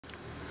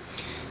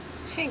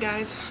Hey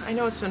guys, I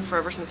know it's been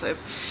forever since I've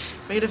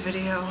made a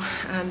video,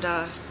 and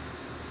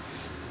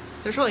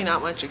there's really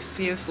not much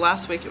excuse.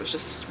 Last week it was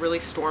just really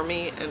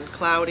stormy and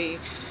cloudy,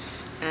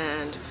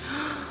 and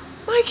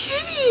my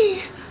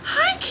kitty!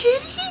 Hi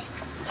kitty!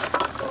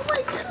 Oh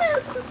my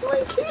goodness, it's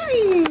my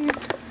kitty!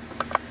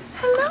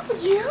 Hello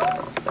you!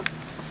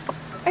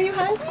 Are you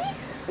hungry?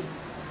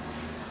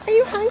 Are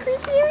you hungry,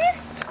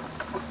 dearest?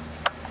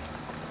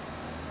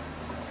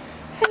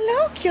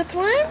 Hello, cute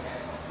one!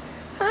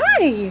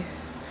 Hi!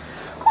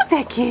 Who's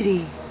that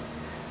kitty?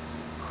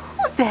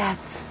 Who's that?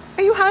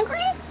 Are you hungry?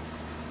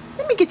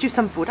 Let me get you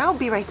some food. I'll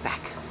be right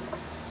back.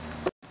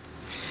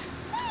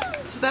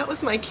 So that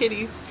was my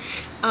kitty.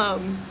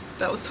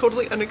 That was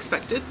totally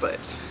unexpected,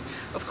 but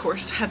of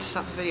course had to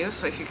stop the video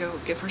so I could go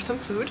give her some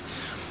food.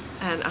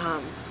 And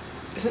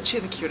isn't she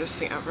the cutest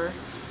thing ever?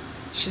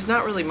 She's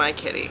not really my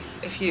kitty.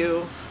 If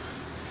you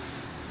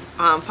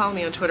follow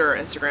me on Twitter or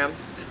Instagram,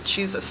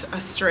 she's a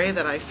stray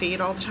that I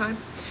feed all the time.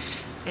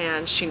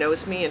 And she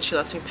knows me and she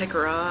lets me pick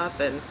her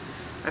up, and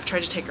I've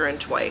tried to take her in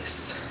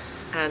twice,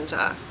 and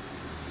I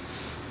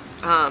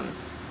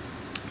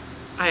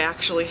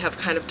actually have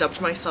kind of dubbed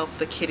myself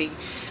the kitty,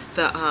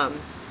 the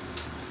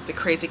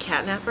crazy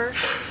catnapper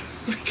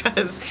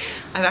because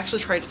I've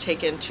actually tried to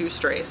take in 2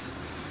 strays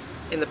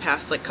in the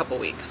past like couple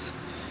weeks.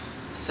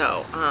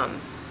 So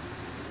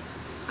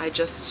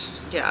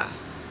yeah,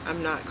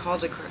 I'm not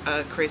called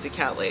a crazy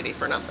cat lady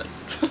for nothing.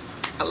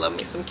 I love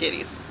me some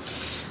kitties.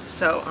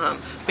 So,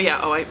 but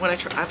yeah,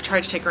 I've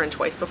tried to take her in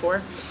twice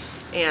before,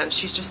 and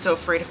she's just so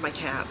afraid of my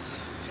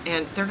cats.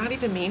 And they're not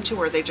even mean to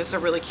her, they just are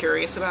really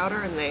curious about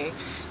her, and they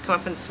come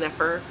up and sniff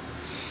her,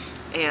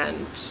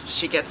 and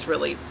she gets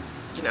really,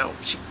 you know,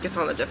 she gets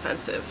on the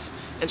defensive,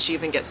 and she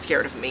even gets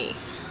scared of me.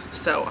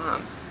 So,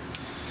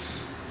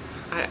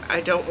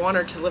 I don't want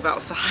her to live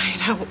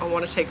outside. I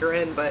want to take her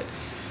in, but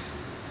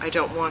I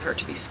don't want her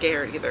to be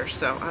scared either,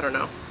 so I don't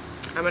know.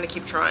 I'm going to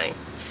keep trying.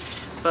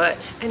 But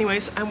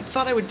anyways, I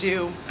thought I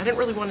didn't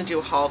really want to do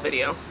a haul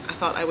video. I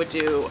thought I would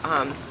do,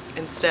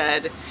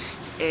 instead,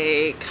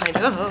 a kind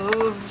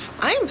of,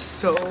 I am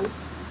so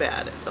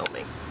bad at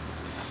filming.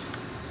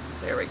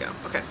 There we go.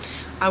 Okay.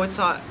 I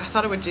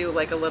thought I would do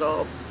like a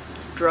little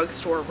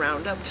drugstore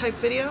roundup type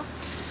video,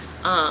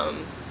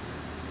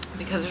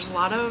 because there's a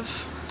lot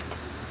of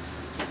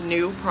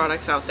new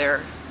products out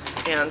there,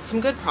 and some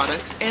good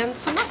products, and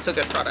some not so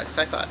good products.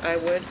 I thought I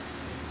would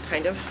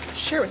kind of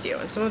share with you,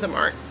 and some of them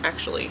aren't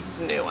actually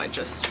new. I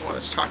just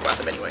wanted to talk about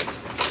them anyways.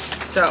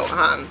 So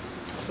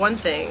one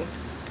thing,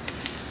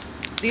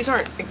 these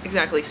aren't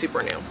exactly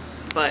super new,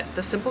 but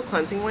the Simple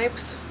Cleansing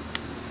Wipes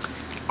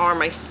are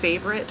my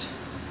favorite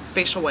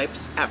facial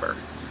wipes ever.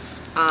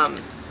 I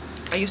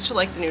used to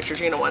like the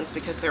Neutrogena ones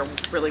because they're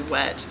really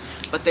wet,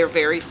 but they're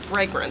very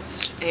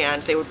fragranced,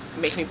 and they would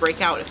make me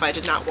break out if I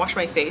did not wash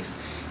my face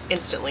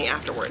instantly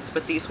afterwards.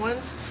 But these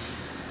ones,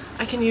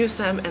 I can use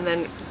them and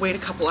then wait a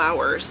couple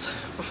hours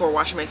before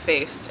washing my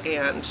face,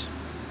 and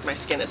my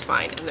skin is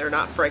fine, and they're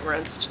not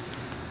fragranced.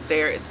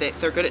 They're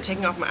good at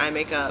taking off my eye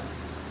makeup.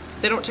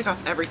 They don't take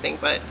off everything,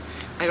 but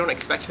I don't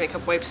expect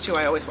makeup wipes to.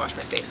 I always wash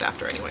my face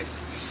after anyways.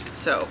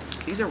 So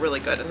these are really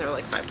good, and they're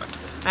like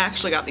 $5. I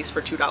actually got these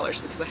for $2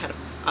 because I had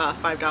a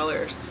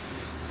 $5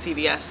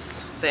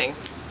 CVS thing,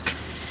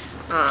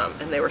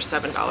 and they were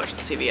 $7 at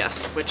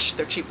CVS, which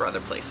they're cheaper other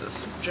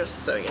places,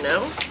 just so you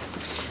know.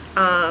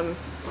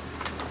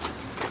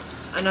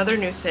 Another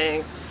new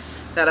thing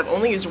that I've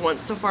only used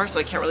once so far, so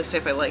I can't really say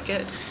if I like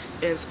it,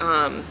 is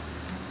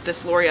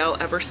this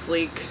L'Oreal Ever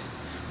Sleek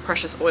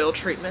Precious Oil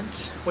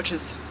Treatment, which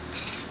is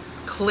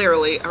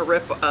clearly a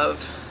rip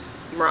of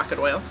Moroccan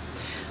oil.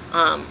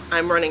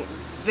 I'm running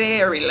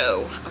very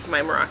low of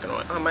my Moroccan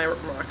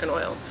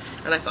oil,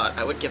 and I thought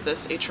I would give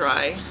this a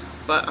try,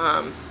 but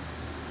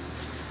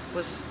it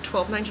was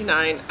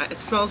 $12.99. It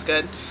smells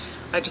good.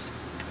 I just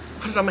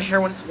put it on my hair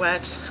when it's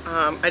wet.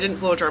 I didn't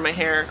blow dry my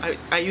hair.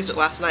 I used it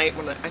last night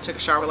when I took a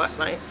shower last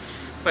night,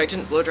 but I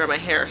didn't blow dry my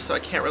hair, so I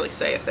can't really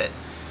say if it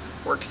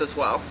works as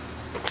well.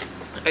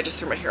 I just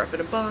threw my hair up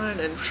in a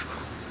bun, and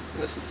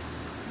this is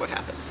what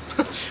happens.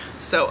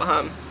 So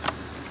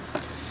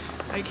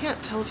I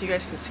can't tell if you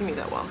guys can see me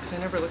that well because I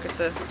never look at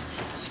the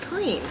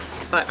screen.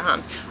 But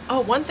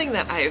oh, one thing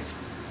that I've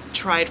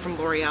tried from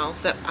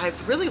L'Oreal that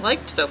I've really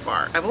liked so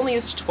far, I've only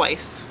used it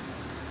twice.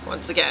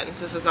 Once again,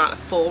 this is not a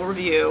full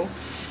review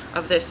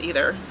of this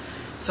either,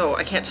 so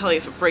I can't tell you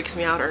if it breaks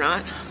me out or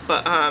not,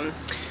 but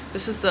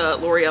this is the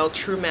L'Oreal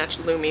True Match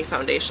Lumi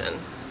foundation.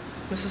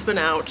 This has been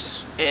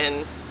out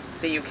in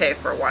the UK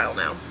for a while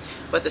now,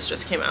 but this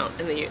just came out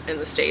in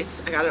the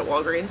States. I got it at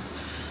Walgreens.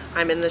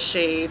 I'm in the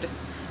shade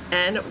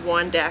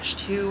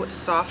N1-2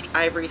 Soft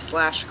Ivory /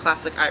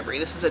 Classic Ivory.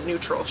 This is a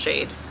neutral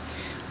shade,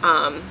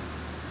 and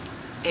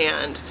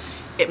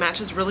it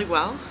matches really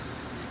well.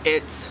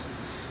 It's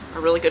a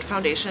really good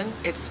foundation.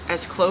 It's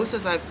as close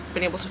as I've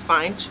been able to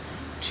find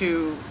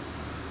to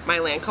my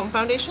Lancome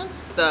foundation,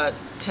 the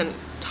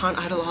Ton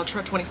Idol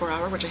Ultra 24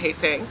 Hour, which I hate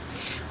saying,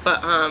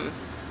 but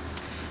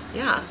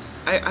yeah,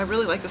 I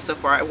really like this so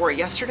far. I wore it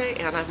yesterday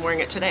and I'm wearing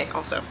it today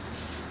also.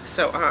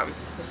 So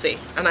we'll see.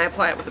 And I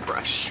apply it with a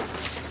brush,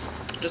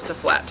 just a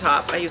flat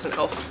top. I use an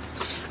elf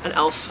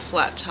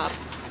flat top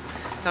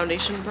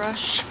foundation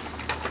brush.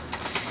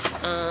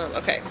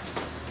 Okay.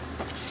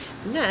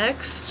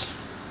 Next,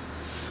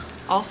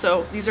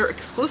 also, these are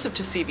exclusive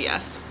to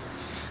CVS,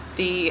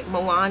 the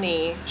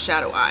Milani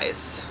Shadow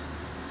Eyez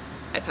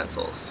eye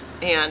pencils.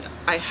 And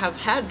I have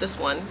had this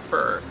one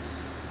for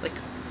like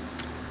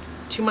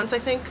 2 months, I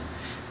think.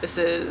 This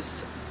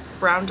is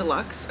Brown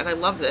Deluxe, and I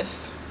love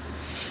this.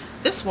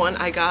 This one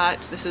I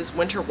got, this is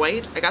Winter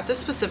White. I got this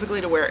specifically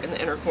to wear in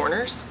the inner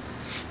corners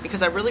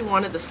because I really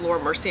wanted this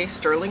Laura Mercier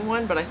Sterling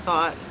one, but I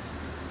thought,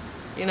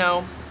 you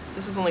know,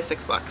 this is only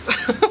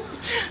 $6.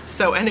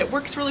 So, and it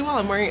works really well.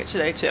 I'm wearing it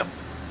today too.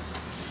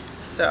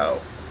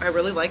 So I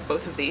really like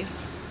both of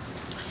these.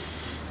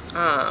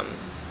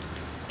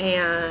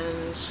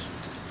 And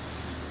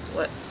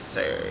let's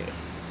see.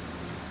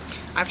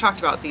 I've talked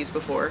about these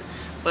before,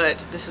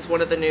 but this is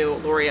one of the new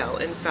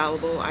L'Oreal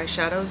Infallible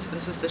eyeshadows.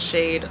 This is the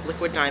shade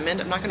Liquid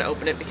Diamond. I'm not going to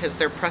open it because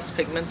they're pressed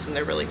pigments and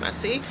they're really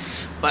messy,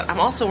 but I'm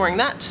also wearing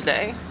that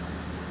today.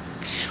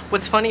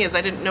 What's funny is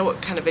I didn't know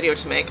what kind of video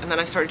to make, and then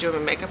I started doing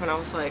my makeup and I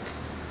was like,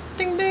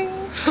 ding ding,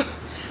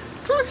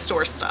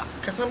 drugstore stuff,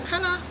 because I'm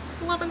kind of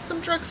loving some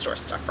drugstore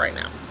stuff right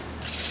now.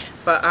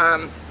 But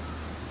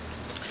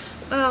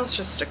let's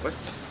just stick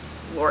with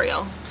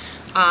L'Oreal.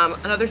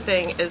 Another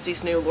thing is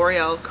these new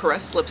L'Oreal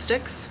Caress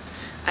lipsticks.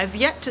 I've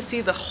yet to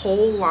see the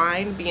whole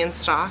line be in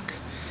stock.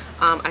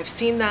 I've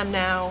seen them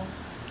now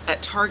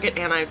at Target,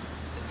 and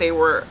they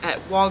were at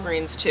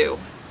Walgreens too,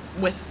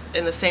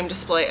 in the same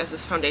display as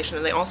this foundation,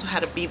 and they also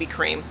had a BB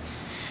cream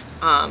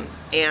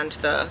and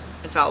the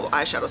Infallible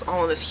eyeshadows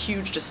all on this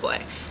huge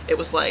display. It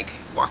was like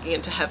walking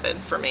into heaven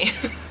for me.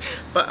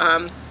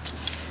 But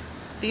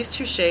these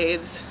two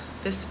shades,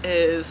 this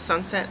is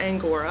Sunset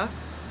Angora,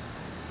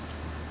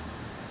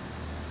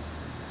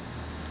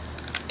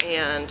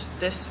 and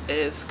this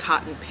is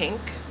Cotton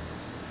Pink.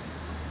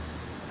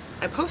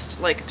 I post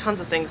like tons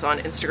of things on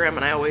Instagram,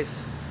 and I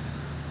always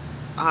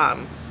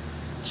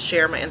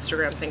share my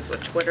Instagram things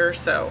with Twitter,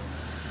 so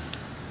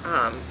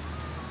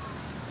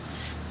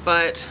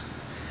but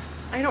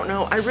I don't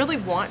know, I really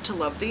want to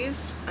love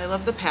these. I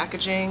love the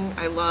packaging.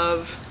 I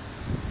love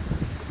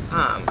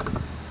I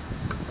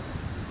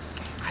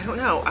don't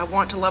know, I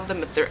want to love them,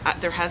 but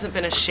there hasn't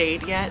been a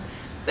shade yet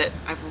that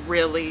I've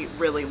really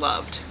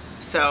loved.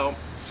 So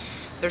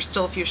there's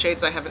still a few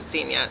shades I haven't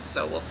seen yet,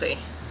 so we'll see.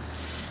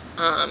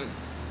 And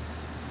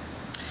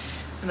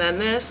then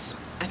this,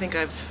 I think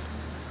I know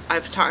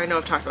I've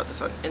talked about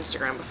this on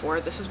Instagram before.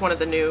 This is one of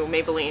the new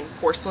Maybelline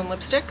porcelain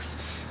lipsticks.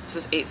 This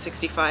is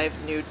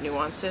 865 Nude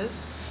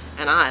Nuances,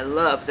 and I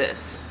love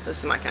this. This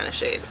is my kind of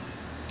shade.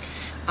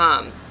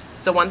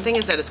 The one thing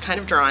is that it's kind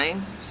of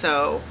drying,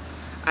 so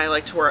I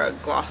like to wear a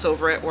gloss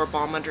over it or a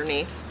balm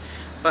underneath.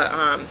 But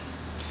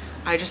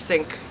I just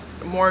think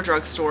more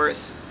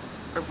drugstores,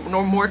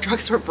 or more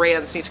drugstore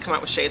brands need to come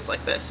out with shades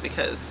like this,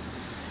 because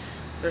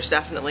there's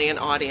definitely an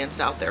audience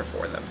out there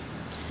for them.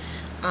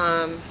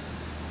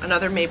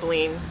 Another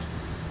Maybelline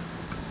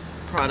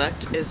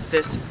product is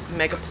this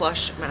Mega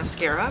Plush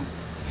mascara.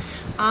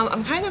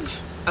 I'm kind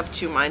of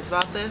two minds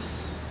about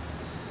this.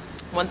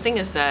 One thing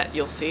is that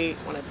you'll see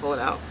when I pull it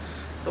out,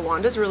 the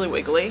wand is really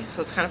wiggly,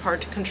 so it's kind of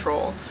hard to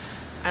control.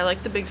 I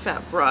like the big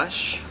fat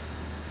brush,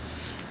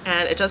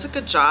 and it does a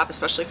good job,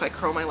 especially if I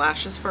curl my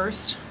lashes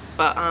first,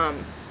 but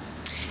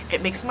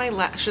it makes my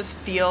lashes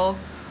feel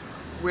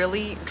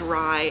really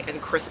dry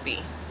and crispy,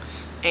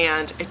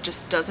 and it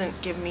just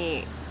doesn't give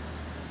me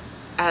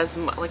as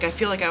much, like, I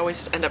feel like I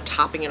always end up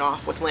topping it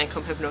off with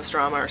Lancome Hypnose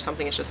Drama or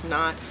something. It's just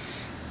not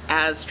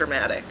as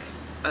dramatic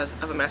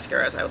of a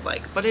mascara as I would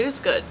like, but it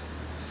is good.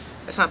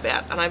 It's not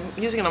bad, and I'm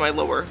using it on my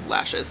lower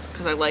lashes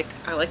because I like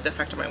the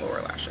effect of my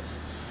lower lashes.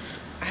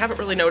 I haven't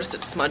really noticed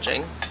it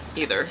smudging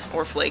either,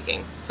 or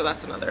flaking, so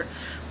that's another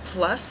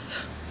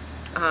plus.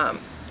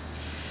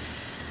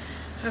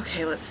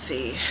 Okay, let's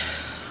see.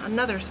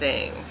 Another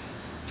thing.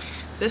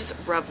 This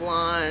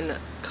Revlon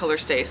Color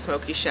Stay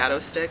Smoky Shadow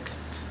Stick.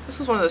 This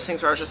is one of those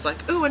things where I was just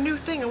like, ooh, a new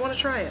thing, I want to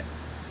try it.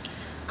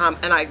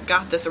 And I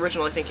got this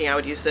originally thinking I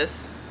would use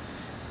this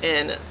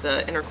in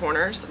the inner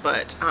corners,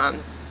 but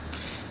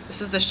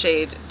this is the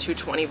shade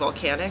 220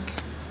 Volcanic.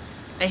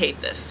 I hate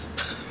this.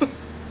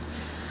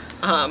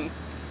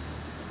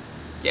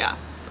 Yeah,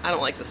 I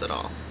don't like this at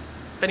all.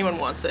 If anyone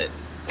wants it,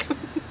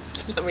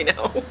 let me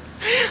know.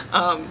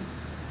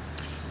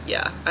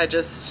 Yeah, I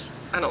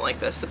don't like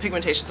this. The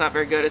pigmentation's not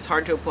very good. It's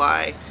hard to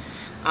apply.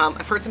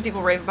 I've heard some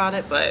people rave about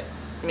it, but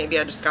maybe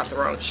I just got the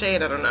wrong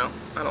shade. I don't know.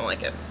 I don't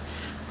like it.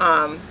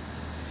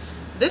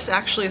 This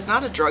actually is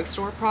not a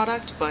drugstore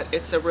product, but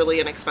it's a really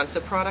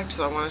inexpensive product,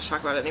 so I wanted to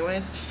talk about it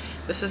anyways.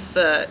 This is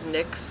the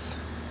NYX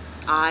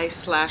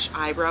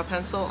Eye/Eyebrow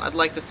Pencil. I'd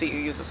like to see you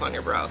use this on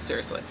your brows,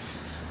 seriously.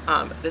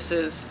 This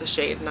is the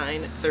shade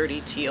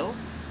 930 Teal.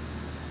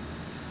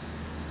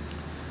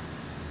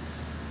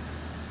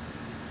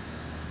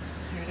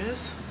 Here it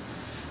is.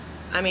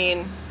 I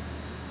mean,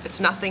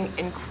 it's nothing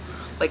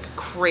like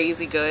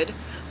crazy good,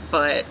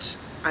 but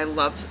I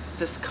love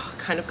this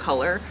kind of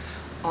color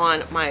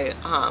on my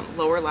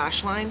lower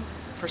lash line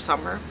for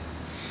summer.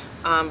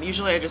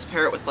 Usually I just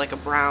pair it with like a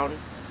brown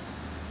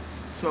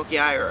smoky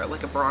eye or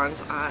like a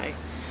bronze eye,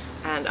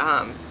 and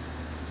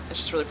it's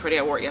just really pretty.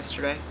 I wore it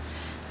yesterday.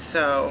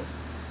 So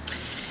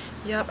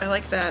yep, I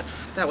like that.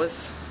 That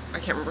was, I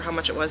can't remember how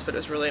much it was, but it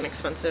was really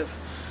inexpensive.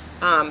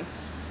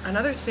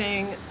 Another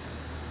thing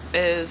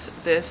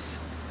is this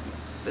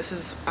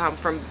is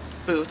from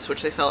Boots,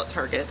 which they sell at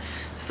Target.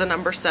 It's the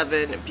No.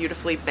 7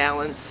 Beautifully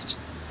Balanced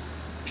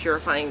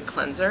Purifying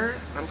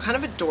Cleanser. I'm kind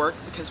of a dork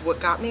because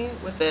what got me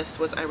with this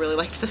was I really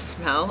liked the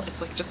smell.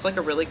 It's like just like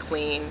a really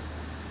clean,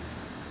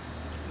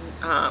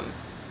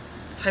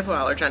 it's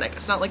hypoallergenic.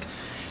 It's not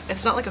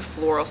like a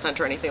floral scent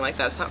or anything like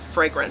that. It's not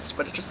fragranced,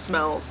 but it just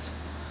smells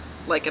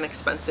like an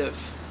expensive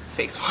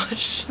face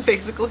wash,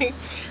 basically.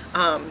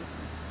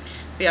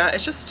 Yeah,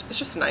 it's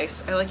just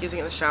nice. I like using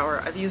it in the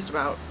shower. I've used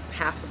about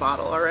half the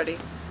bottle already.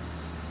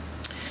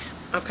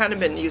 I've kind of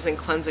been using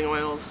cleansing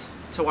oils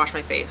to wash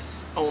my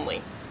face only,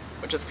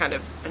 which is kind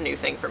of a new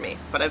thing for me,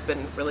 but I've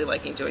been really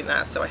liking doing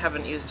that, so I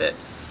haven't used it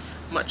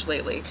much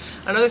lately.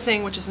 Another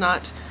thing, which is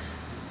not,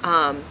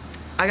 I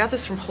got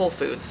this from Whole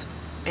Foods,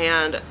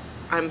 and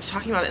I'm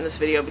talking about it in this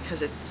video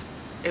because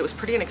it was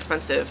pretty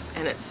inexpensive,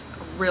 and it's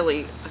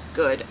really a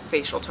good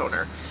facial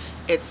toner.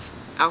 It's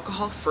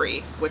alcohol-free,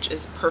 which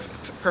is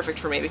perfect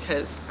for me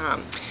because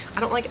I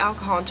don't like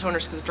alcohol in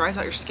toners because it dries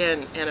out your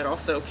skin, and it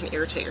also can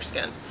irritate your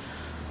skin.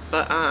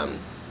 But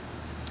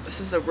this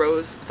is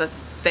the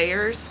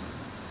Thayer's,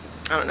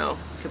 I don't know,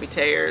 it could be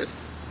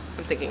Thayer's,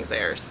 I'm thinking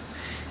Thayer's.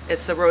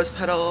 It's the Rose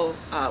Petal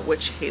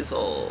Witch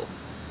Hazel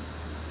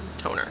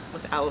toner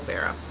with aloe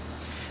vera.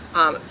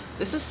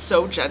 This is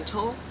so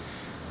gentle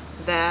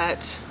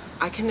that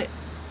I can,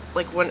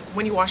 like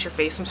when you wash your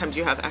face, sometimes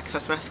you have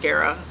excess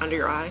mascara under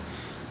your eye.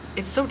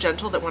 It's so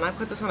gentle that when I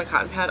put this on a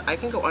cotton pad, I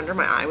can go under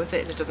my eye with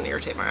it and it doesn't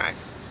irritate my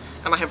eyes.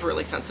 And I have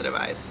really sensitive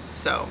eyes,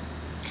 so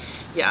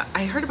yeah.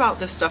 I heard about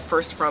this stuff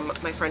first from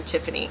my friend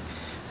Tiffany,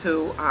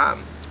 who,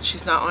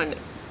 she's not on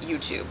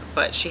YouTube,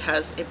 but she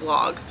has a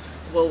blog,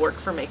 Will Work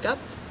for Makeup,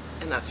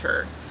 and that's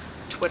her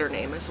Twitter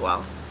name as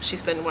well.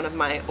 She's been one of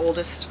my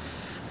oldest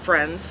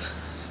friends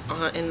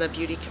in the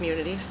beauty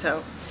community,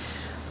 so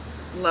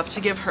love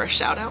to give her a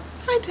shout out.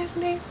 Hi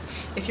Tiffany,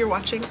 if you're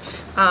watching.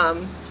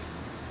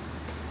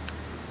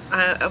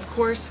 Of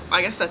course,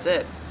 I guess that's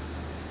it.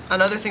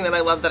 Another thing that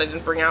I love that I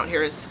didn't bring out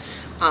here is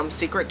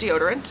Secret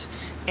deodorant,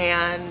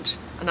 and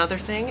another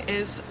thing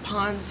is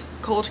Pond's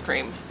cold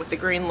cream with the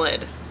green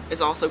lid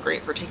is also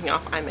great for taking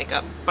off eye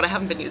makeup, but I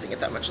haven't been using it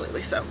that much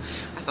lately, so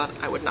I thought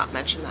I would not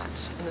mention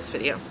that in this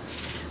video.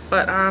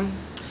 But I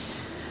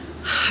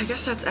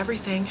guess that's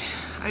everything.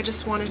 I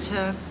just wanted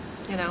to,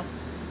 you know,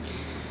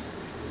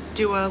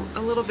 do a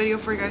little video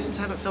for you guys since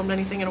I haven't filmed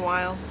anything in a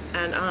while,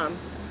 and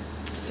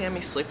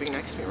Sammy's sleeping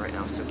next to me right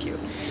now, so cute.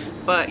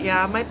 But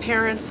yeah, my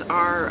parents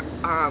are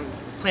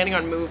planning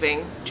on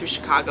moving to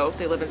Chicago.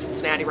 They live in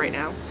Cincinnati right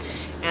now,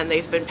 and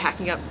they've been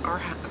packing up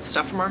our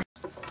stuff from our house.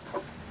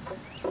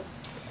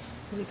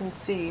 As you can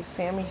see,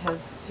 Sammy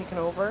has taken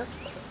over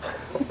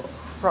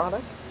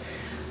products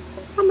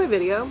on my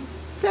video.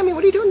 Sammy,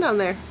 what are you doing down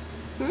there?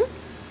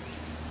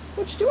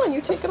 What you doing?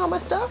 You taking all my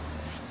stuff?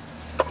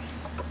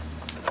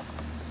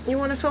 You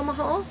want to film a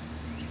haul?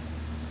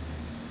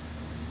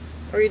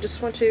 Or you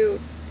just want to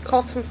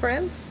call some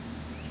friends?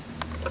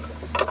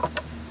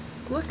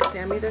 Look,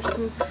 Sammy, there's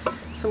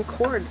some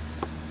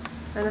cords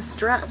and a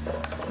strap.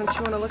 Don't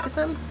you want to look at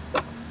them?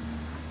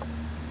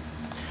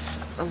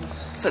 I'm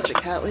such a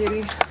cat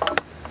lady.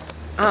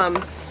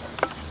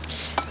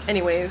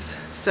 Anyways,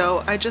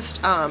 so I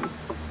just,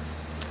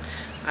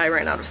 I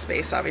ran out of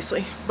space,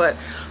 obviously, but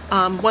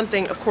one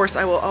thing, of course,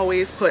 I will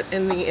always put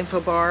in the info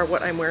bar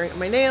what I'm wearing on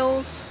my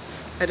nails.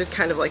 I did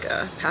kind of like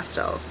a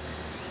pastel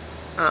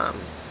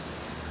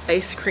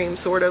ice cream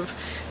sort of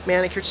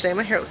manicure today.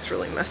 My hair looks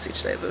really messy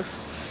today. This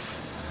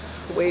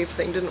wave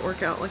thing didn't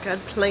work out like I'd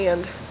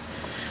planned.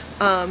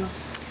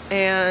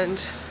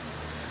 And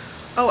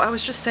oh, I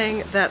was just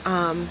saying that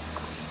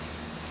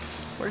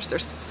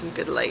there's some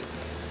good light.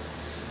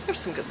 There's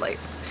some good light.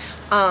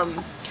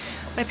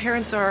 My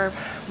parents are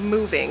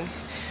moving.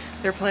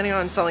 They're planning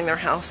on selling their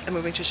house and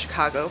moving to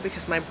Chicago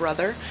because my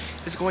brother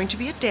is going to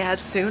be a dad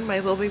soon, my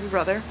little baby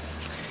brother.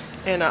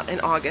 In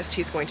August,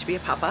 he's going to be a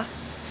papa,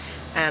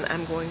 and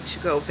I'm going to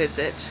go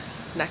visit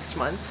next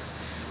month.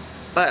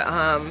 But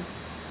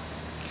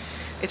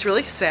it's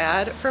really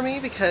sad for me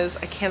because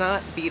I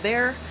cannot be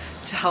there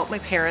to help my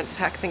parents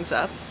pack things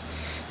up,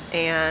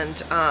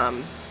 and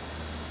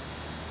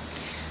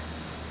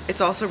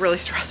it's also really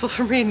stressful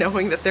for me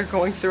knowing that they're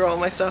going through all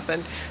my stuff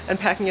and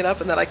packing it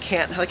up, and that I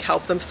can't like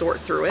help them sort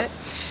through it.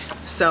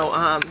 So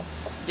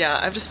yeah,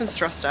 I've just been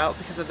stressed out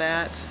because of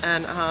that,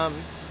 and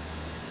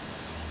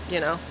you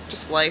know,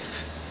 just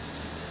life.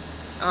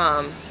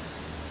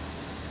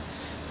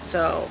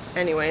 So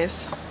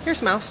anyways,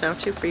 here's Mouse now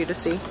too for you to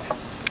see.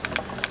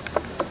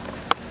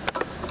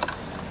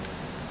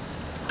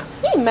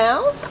 Hey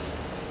Mouse!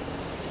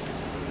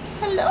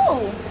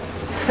 Hello!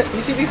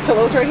 You see these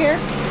pillows right here?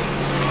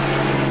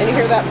 And you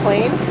hear that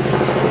plane?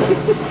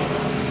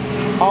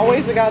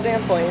 Always a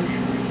goddamn plane.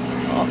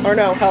 Or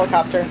no,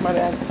 helicopter, my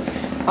bad.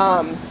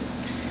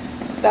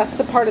 That's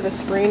the part of the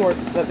screen where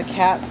the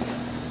cats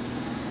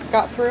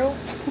got through.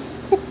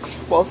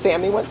 Well,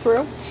 Sammy went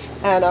through.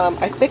 And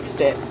I fixed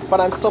it, but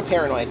I'm still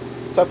paranoid.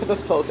 So I put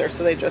those pillows there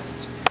so they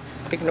just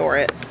ignore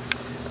it.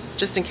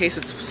 Just in case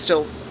it's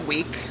still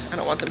weak. I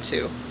don't want them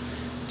to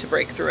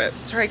break through it.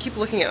 Sorry, I keep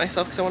looking at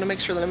myself because I want to make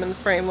sure that I'm in the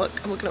frame.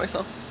 Look, I'm looking at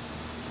myself.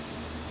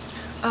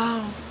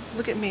 Oh,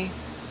 look at me.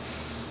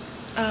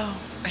 Oh,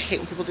 I hate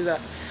when people do that.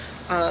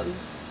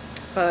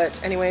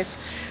 But anyways,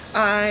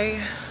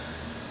 I'm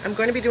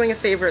going to be doing a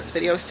favorites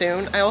video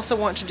soon. I also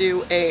want to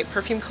do a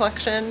perfume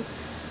collection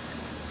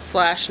 /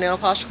 nail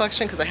polish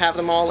collection because I have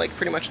them all like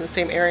pretty much in the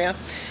same area.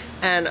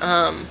 And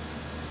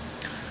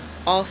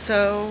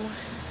also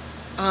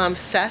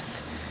Seth.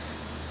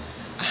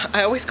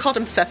 I always called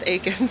him Seth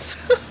Akins,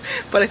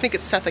 but I think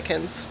it's Seth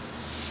Akins.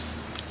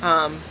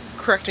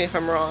 Correct me if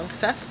I'm wrong,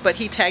 Seth. But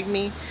he tagged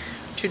me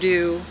to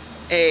do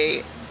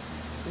a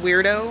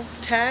weirdo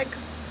tag.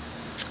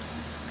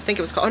 I think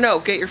it was called, oh no,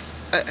 get your,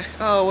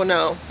 oh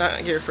no, not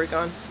get your freak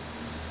on.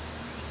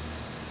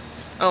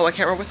 Oh, I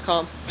can't remember what it's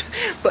called.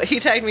 But he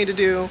tagged me to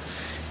do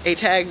a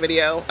tag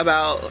video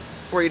about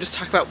where you just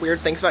talk about weird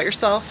things about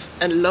yourself.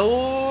 And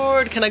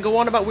Lord, can I go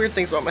on about weird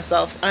things about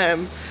myself? I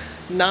am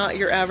not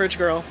your average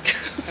girl.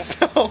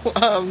 So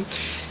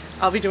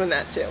I'll be doing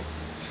that too.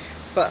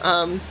 But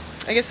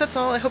I guess that's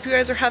all. I hope you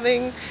guys are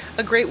having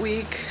a great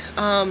week.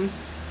 I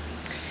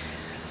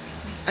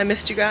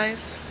missed you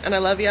guys and I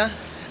love ya.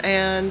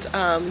 And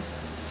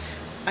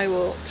I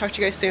will talk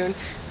to you guys soon.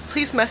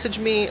 Please message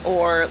me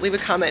or leave a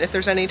comment if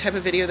there's any type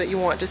of video that you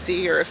want to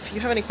see, or if you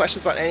have any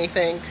questions about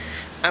anything.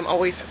 I'm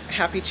always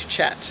happy to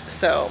chat.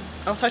 So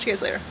I'll talk to you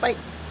guys later. Bye.